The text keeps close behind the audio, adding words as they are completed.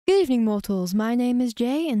evening, mortals. My name is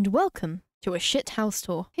Jay, and welcome to a shit house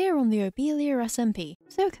tour here on the Obelia SMP.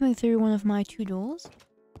 So, coming through one of my two doors,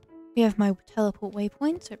 we have my teleport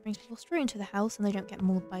waypoint, so it brings people straight into the house and they don't get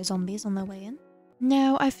mauled by zombies on their way in.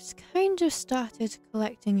 Now, I've kind of started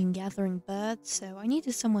collecting and gathering birds, so I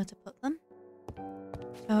needed somewhere to put them.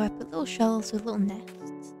 So I put little shelves with little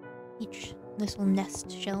nests. Each little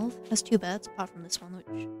nest shelf has two birds, apart from this one, which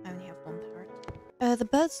I only have one parrot. The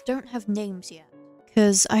birds don't have names yet,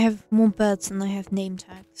 because I have more birds than I have name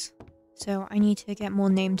tags. So I need to get more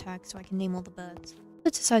name tags so I can name all the birds.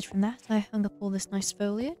 But aside from that, I hung up all this nice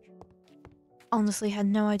foliage. Honestly had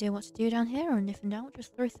no idea what to do down here, and if in doubt,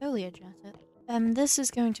 just throw foliage at it. This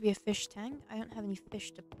is going to be a fish tank. I don't have any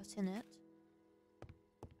fish to put in it.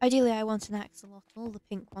 Ideally, I want an axolotl, the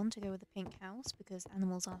pink one, to go with the pink house, because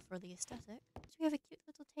animals are for the aesthetic. So we have a cute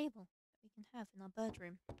little table that we can have in our bird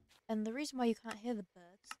room. And the reason why you can't hear the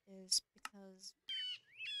birds is because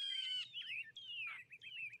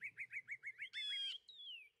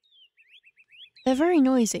they're very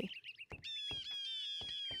noisy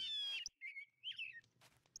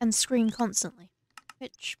and scream constantly,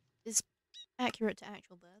 which is accurate to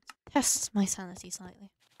actual birds. Tests my sanity slightly.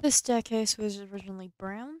 This staircase was originally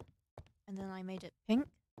brown, and then I made it pink,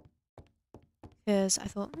 because I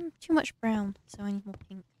thought, too much brown, so I need more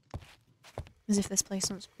pink. As if this place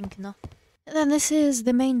wasn't pink enough. And then this is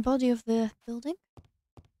the main body of the building.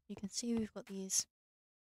 You can see we've got these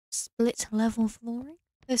split level flooring.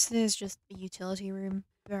 This is just a utility room.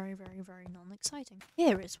 Very, very, very non-exciting.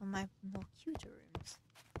 Here is one of my more cuter rooms.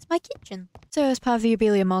 It's my kitchen. So as part of the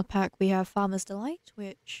Obelia mod pack, we have Farmer's Delight,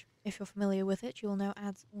 which, if you're familiar with it, you'll know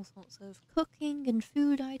adds all sorts of cooking and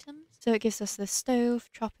food items. So it gives us the stove,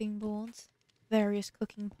 chopping boards, various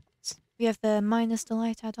cooking pots. We have the Miner's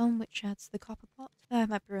Delight add-on, which adds the copper pot.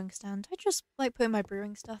 My brewing stand. I just like putting my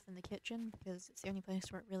brewing stuff in the kitchen, because it's the only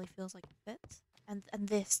place where it really feels like it fits. And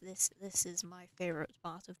this is my favourite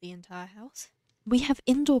part of the entire house. We have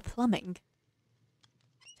indoor plumbing.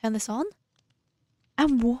 Turn this on,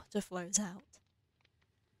 and water flows out.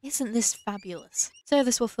 Isn't this fabulous? So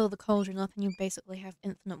this will fill the cauldron up, and you basically have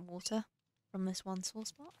infinite water from this one source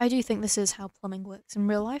spot. I do think this is how plumbing works in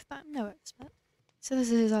real life, but I'm no expert. So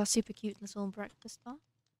this is our super cute little breakfast bar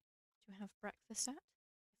to have breakfast at.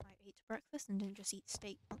 If I ate breakfast and didn't just eat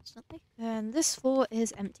steak constantly. And this floor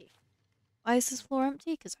is empty. Why is this floor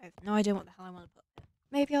empty? Because I have no idea what the hell I want to put there.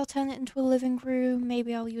 Maybe I'll turn it into a living room.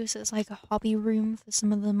 Maybe I'll use it as like a hobby room for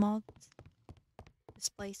some of the mods.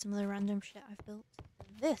 Display some of the random shit I've built.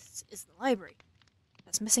 And this is the library.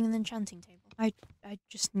 That's missing an enchanting table. I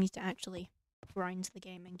just need to actually grind the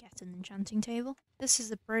game and get an enchanting table. This is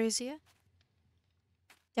the brazier.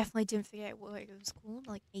 Definitely didn't forget what it was called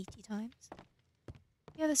like 80 times.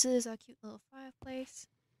 Yeah, this is our cute little fireplace.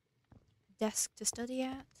 Desk to study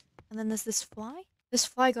at. And then there's this fly. This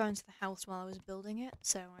fly got into the house while I was building it,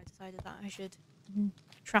 so I decided that I should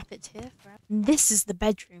trap it here forever. And this is the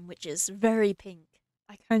bedroom, which is very pink.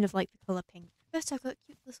 I kind of like the colour pink. First, I've got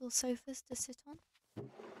cute little sofas to sit on.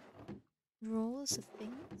 Drawers of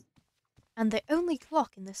things. And the only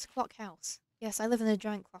clock in this clock house. Yes, I live in a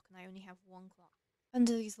giant clock and I only have one clock.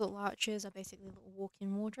 Under these little arches are basically little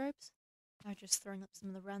walk-in wardrobes. I've just thrown up some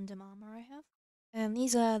of the random armour I have. And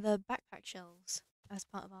these are the backpack shelves as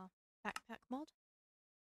part of our backpack mod.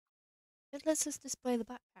 It lets us display the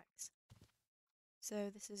backpacks. So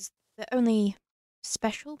this is the only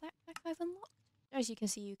special backpack I've unlocked. As you can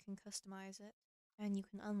see, you can customize it, and you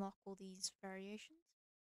can unlock all these variations.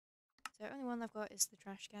 So the only one I've got is the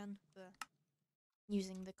trash can for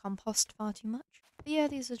using the compost far too much. But yeah,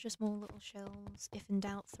 these are just more little shelves. If in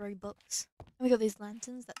doubt, throw books. And we got these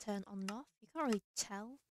lanterns that turn on and off. You can't really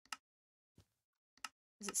tell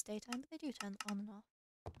as it's daytime, but they do turn on and off.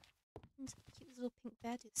 And cute little pink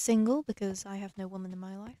bed. It's single because I have no woman in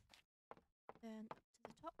my life. Then up to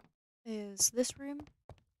the top is this room.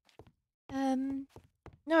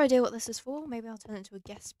 No idea what this is for. Maybe I'll turn it into a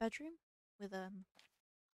guest bedroom with a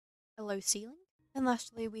low ceiling. And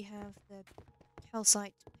lastly, we have the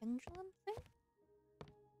calcite pendulum thing.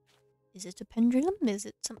 Is it a pendulum? Is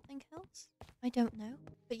it something else? I don't know.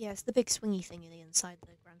 But yeah, it's the big swingy thing inside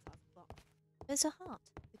the grandfather clock. There's a heart,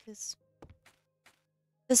 because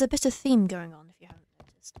there's a bit of theme going on, if you haven't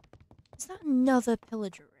noticed. Is that another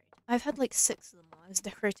pillager raid? I've had like 6 of them while I was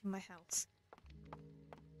decorating my house.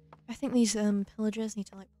 I think these pillagers need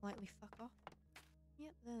to like politely fuck off.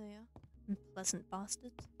 Yep, there they are. Unpleasant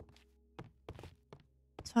bastards.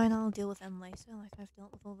 It's fine, I'll deal with them later, like I've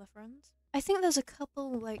dealt with all their friends. I think there's a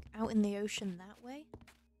couple like out in the ocean that way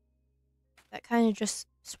that kind of just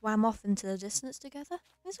swam off into the distance together.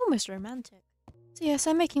 It's almost romantic. So yes,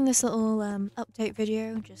 I'm making this little update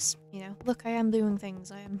video, just, you know, look, I am doing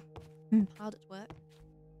things, I am hard at work.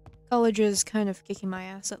 College is kind of kicking my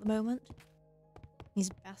ass at the moment. These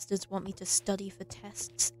bastards want me to study for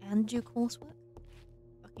tests and do coursework.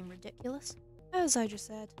 Fucking ridiculous. As I just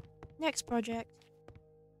said, next project.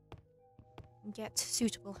 Get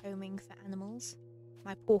suitable homing for animals.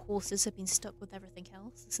 My poor horses have been stuck with everything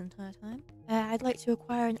else this entire time. I'd like to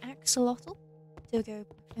acquire an axolotl to go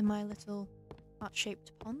in my little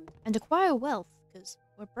heart-shaped pond. And acquire wealth, because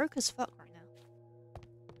we're broke as fuck right now.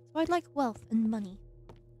 So I'd like wealth and money.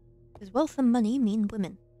 Because wealth and money mean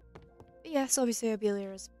women. But yes, obviously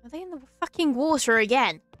Obelia is... Are they in the fucking water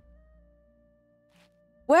again?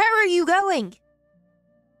 Where are you going?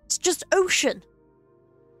 It's just ocean.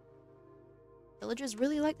 Villagers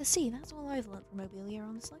really like the sea, that's all I've learnt from Obelia,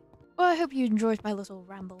 honestly. Well, I hope you enjoyed my little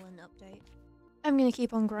ramble and update. I'm gonna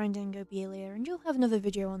keep on grinding Obelia, and you'll have another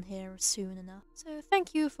video on here soon enough. So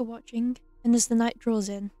thank you for watching, and as the night draws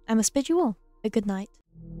in, I must bid you all a good night.